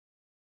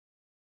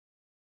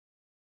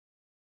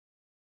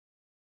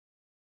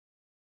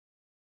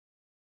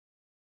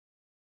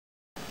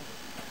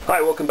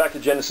Hi, welcome back to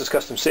Genesis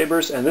Custom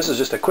Sabers, and this is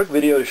just a quick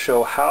video to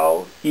show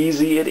how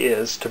easy it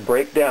is to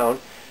break down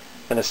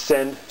an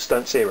Ascend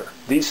stunt saber.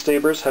 These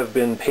sabers have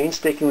been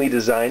painstakingly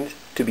designed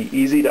to be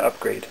easy to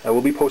upgrade. I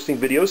will be posting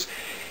videos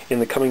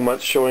in the coming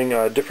months showing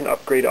different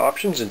upgrade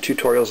options and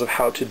tutorials of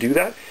how to do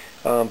that.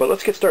 But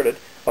let's get started.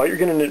 All you're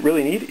going to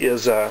really need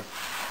is a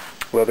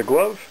leather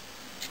glove,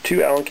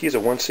 2 Allen keys, a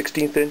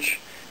 1/16 inch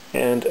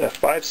and a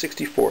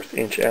 5/64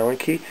 inch Allen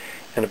key,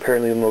 and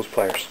apparently nose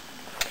pliers.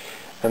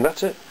 And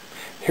that's it.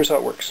 Here's how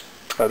it works.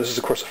 This is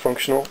of course a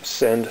functional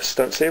Ascend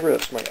stunt saber.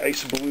 That's my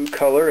ice blue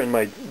color and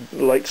my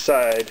light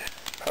side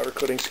powder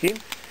coating scheme.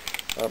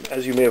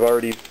 As you may have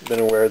already been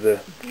aware, the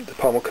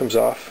pommel comes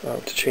off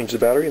to change the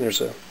battery, and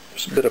there's a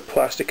bit of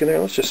plastic in there.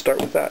 Let's just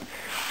start with that.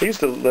 I use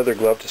the leather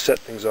glove to set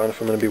things on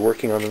if I'm going to be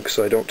working on them,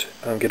 so I don't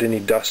get any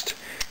dust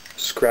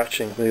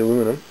scratching the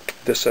aluminum.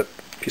 This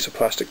piece of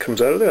plastic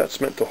comes out of there. That's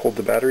meant to hold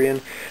the battery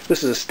in.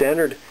 This is a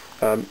standard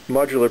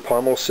modular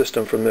pommel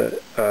system from the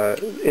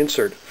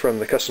insert from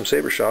the custom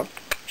saber shop,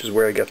 which is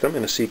where I get them,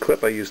 in a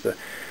C-clip. I use the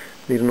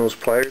needle nose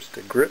pliers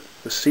to grip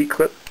the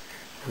C-clip,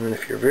 and then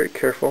if you're very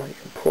careful you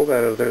can pull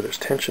that out of there. There's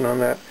tension on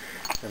that,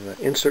 and the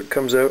insert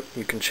comes out.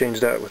 You can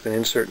change that with an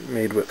insert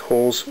made with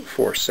holes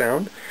for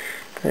sound,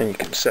 and you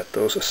can set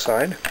those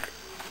aside.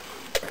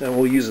 And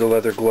we'll use the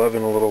leather glove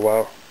in a little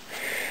while,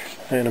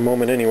 in a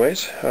moment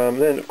anyways.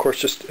 Then of course,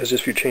 just as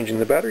if you're changing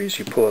the batteries,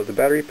 you pull out the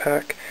battery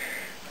pack.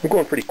 I'm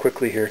going pretty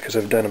quickly here because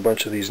I've done a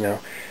bunch of these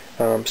now.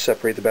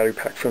 Separate the battery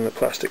pack from the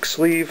plastic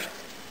sleeve,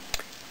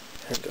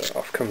 and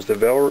off comes the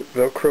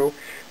Velcro.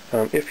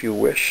 If you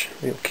wish,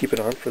 you'll keep it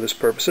on for this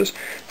purposes.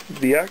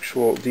 The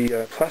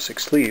plastic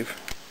sleeve,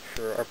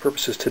 for our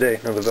purposes today,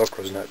 now the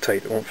Velcro is not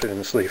tight, it won't fit in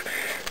the sleeve.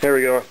 There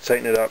we go,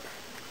 tighten it up.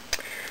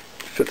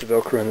 Fit the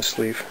Velcro in the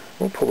sleeve.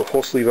 We'll pull the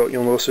whole sleeve out.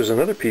 You'll notice there's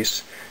another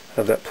piece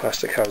of that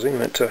plastic housing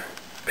meant to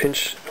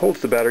pinch,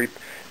 holds the battery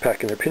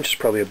pack in there. Pinch is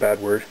probably a bad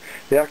word.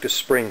 They act as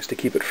springs to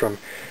keep it from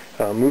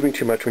moving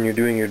too much when you're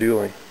doing your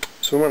dueling.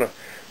 So we want to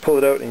pull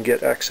it out and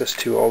get access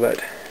to all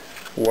that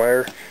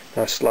wire.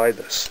 Now slide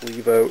the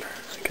sleeve out.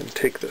 So you can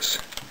take this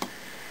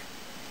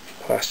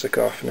plastic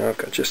off. Now I've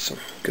got just some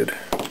good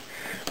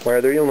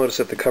wire there. You'll notice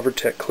that the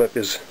CoverTech clip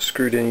is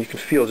screwed in. You can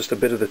feel just a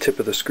bit of the tip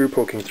of the screw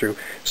poking through.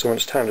 So when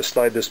it's time to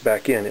slide this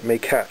back in, it may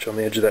catch on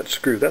the edge of that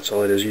screw. That's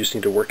all it is. You just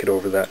need to work it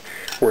over that.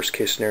 Worst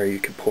case scenario, you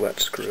can pull that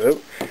screw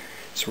out.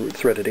 It's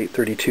threaded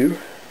 832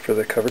 for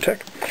the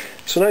CoverTech.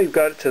 So now you've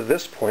got it to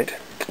this point.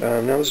 Now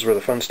this is where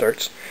the fun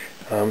starts.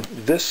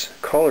 This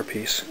collar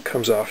piece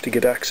comes off to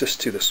get access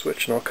to the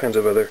switch and all kinds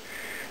of other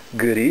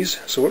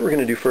goodies. So what we're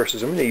going to do first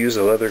is I'm going to use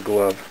a leather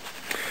glove.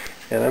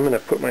 And I'm going to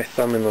put my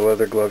thumb in the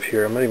leather glove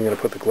here. I'm not even going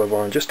to put the glove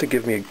on, just to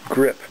give me a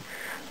grip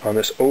on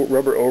this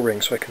rubber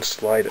O-ring so I can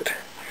slide it.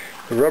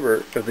 The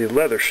rubber, or the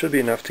leather, should be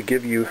enough to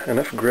give you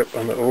enough grip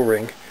on the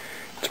O-ring.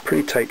 It's a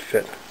pretty tight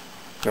fit.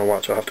 Now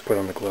watch, I'll have to put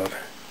on the glove.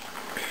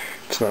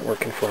 It's not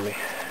working for me.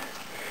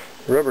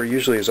 The rubber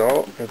usually is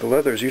all, or the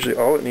leather is usually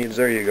all it needs.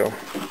 There you go.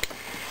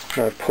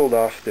 Now I've pulled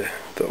off the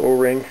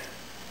O-ring,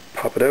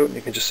 pop it out, and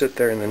you can just sit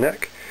there in the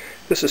neck.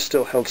 This is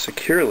still held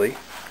securely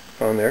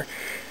on there.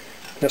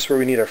 That's where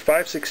we need our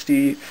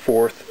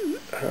 5/64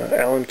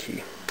 Allen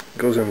key. It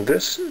goes in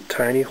this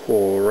tiny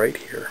hole right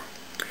here.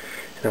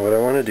 Now what I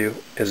want to do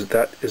is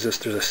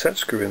there's a set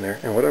screw in there,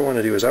 and what I want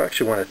to do is I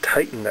actually want to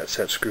tighten that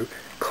set screw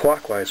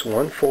clockwise,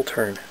 one full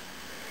turn.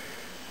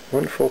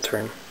 One full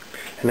turn.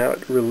 And now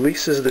it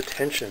releases the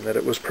tension that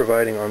it was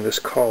providing on this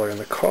collar, and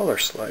the collar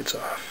slides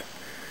off.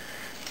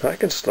 Now I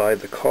can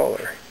slide the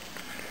collar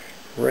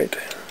right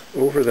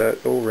over that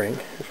O-ring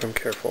if I'm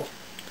careful.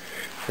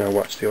 Now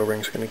watch, the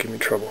O-ring's going to give me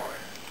trouble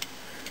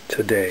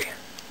today.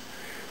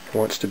 It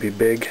wants to be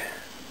big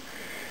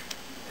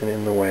and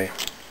in the way.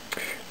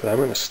 But I'm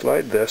going to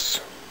slide this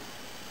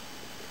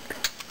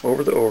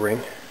over the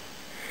O-ring,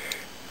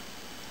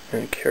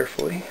 and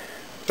carefully,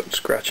 without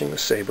scratching the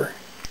saber.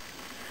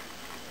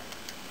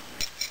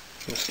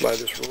 I'm going to slide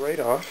this right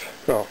off.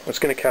 Oh, it's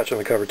going to catch on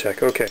the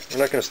CoverTech. Okay, we're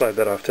not going to slide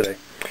that off today.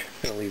 I'm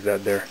going to leave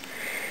that there.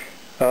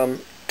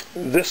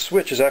 This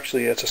switch is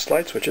actually, it's a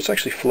slide switch. It's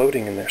actually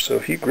floating in there. So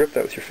if you grip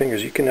that with your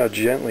fingers, you can now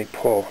gently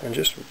pull and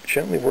just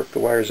gently work the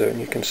wires out, and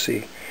you can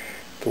see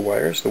the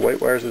wires. The white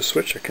wires of the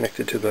switch are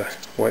connected to the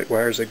white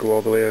wires that go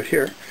all the way out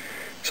here.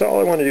 So all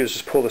I want to do is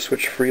just pull the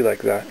switch free like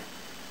that.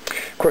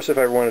 Of course, if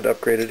I wanted to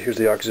upgrade it, here's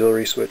the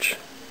auxiliary switch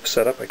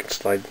setup. I can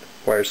slide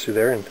wires through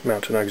there and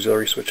mount an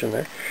auxiliary switch in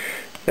there.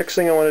 Next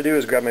thing I want to do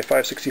is grab my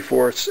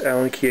 5/64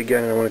 Allen key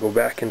again, and I want to go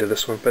back into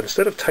this one. But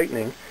instead of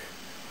tightening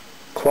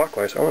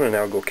clockwise, I want to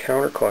now go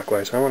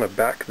counterclockwise. I want to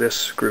back this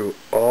screw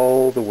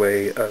all the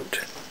way out.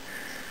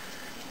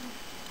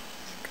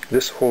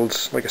 This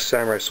holds, like a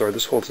samurai sword,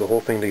 this holds the whole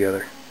thing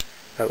together.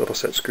 That little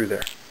set screw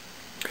there.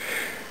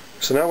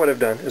 So now what I've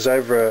done is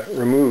I've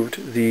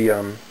removed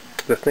the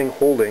thing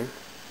holding,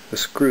 the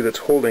screw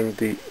that's holding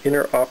the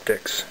inner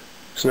optics.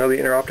 So now the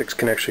inner optics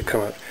can actually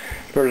come out.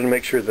 In order to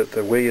make sure that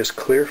the way is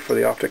clear for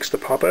the optics to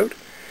pop out,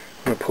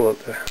 I'm going to pull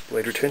out the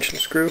blade retention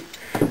screw.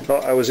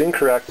 Well, I was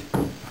incorrect.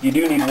 you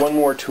do need one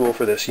more tool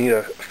for this. You need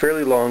a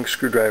fairly long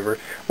screwdriver,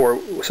 or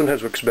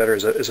sometimes what's better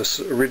is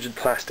a rigid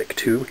plastic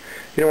tube.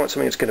 You don't want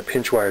something that's going to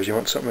pinch wires. You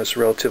want something that's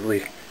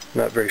relatively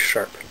not very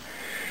sharp.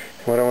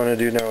 And what I want to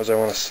do now is I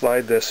want to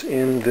slide this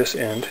in this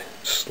end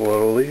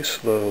slowly,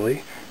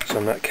 slowly, so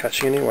I'm not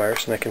catching any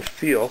wires, and I can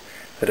feel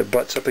that it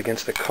butts up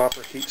against the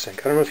copper heatsink.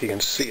 I don't know if you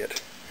can see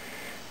it.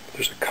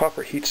 There's a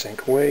copper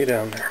heatsink way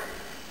down there.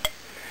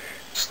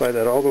 Slide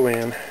that all the way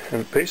in,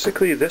 and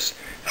basically this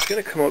is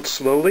going to come out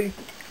slowly.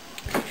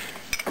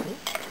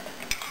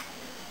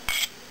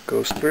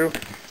 Goes through.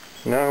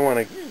 Now I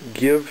want to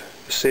give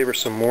the saber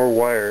some more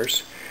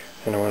wires,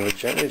 and I want to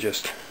gently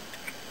just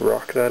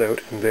rock that out,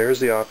 and there's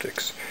the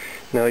optics.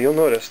 Now you'll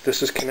notice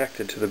this is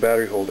connected to the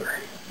battery holder.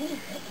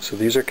 So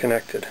these are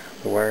connected,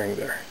 the wiring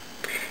there.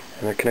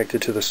 And they're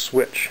connected to the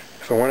switch.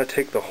 If I want to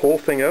take the whole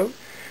thing out,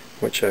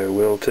 which I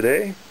will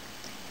today,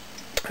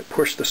 I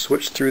push the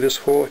switch through this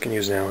hole. I can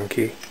use an Allen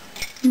key.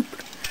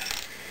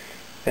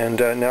 And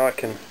now I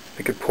can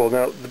pull.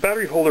 Now the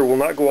battery holder will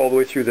not go all the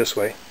way through this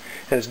way,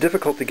 and it's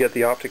difficult to get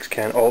the optics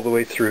can all the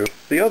way through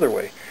the other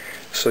way.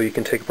 So you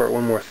can take apart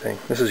one more thing.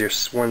 This is your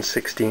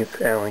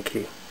 1/16th Allen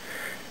key.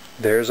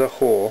 There's a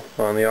hole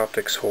on the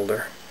optics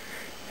holder,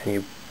 and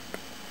you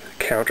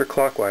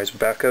counterclockwise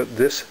back out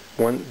this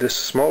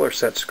smaller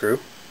set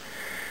screw,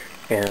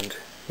 and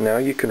now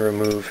you can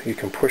remove, you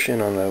can push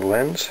in on the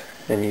lens,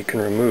 and you can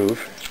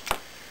remove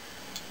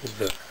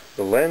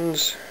the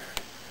lens.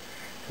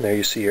 And there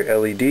you see your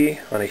LED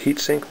on a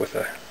heatsink with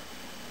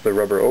the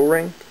rubber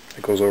O-ring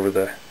that goes over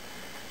the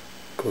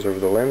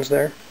lens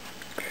there.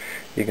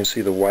 You can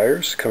see the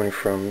wires coming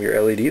from your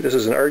LED. This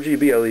is an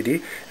RGB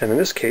LED, and in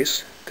this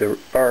case the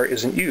R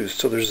isn't used,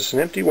 so there's just an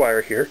empty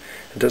wire here.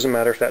 It doesn't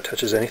matter if that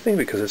touches anything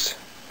because it's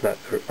not,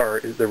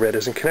 the red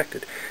isn't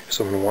connected. If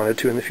someone wanted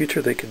to in the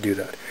future, they could do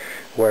that.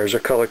 Wires are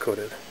color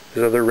coded.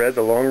 The other red,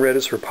 the long red,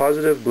 is for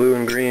positive, blue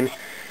and green.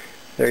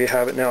 There you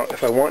have it. Now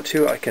if I want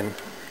to, I can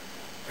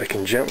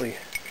gently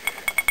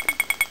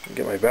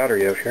get my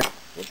battery out here.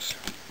 Whoops.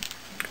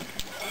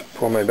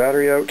 Pull my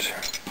battery out,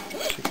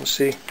 as you can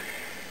see,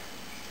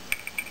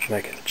 and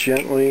I can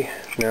gently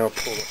now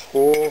pull the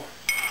whole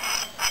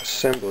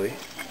assembly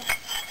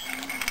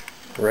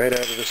right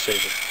out of the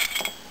saber.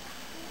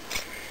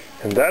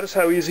 And that is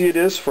how easy it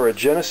is for a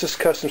Genesis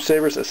Custom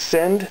Saber's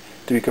Ascend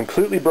to be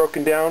completely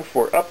broken down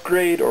for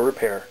upgrade or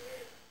repair.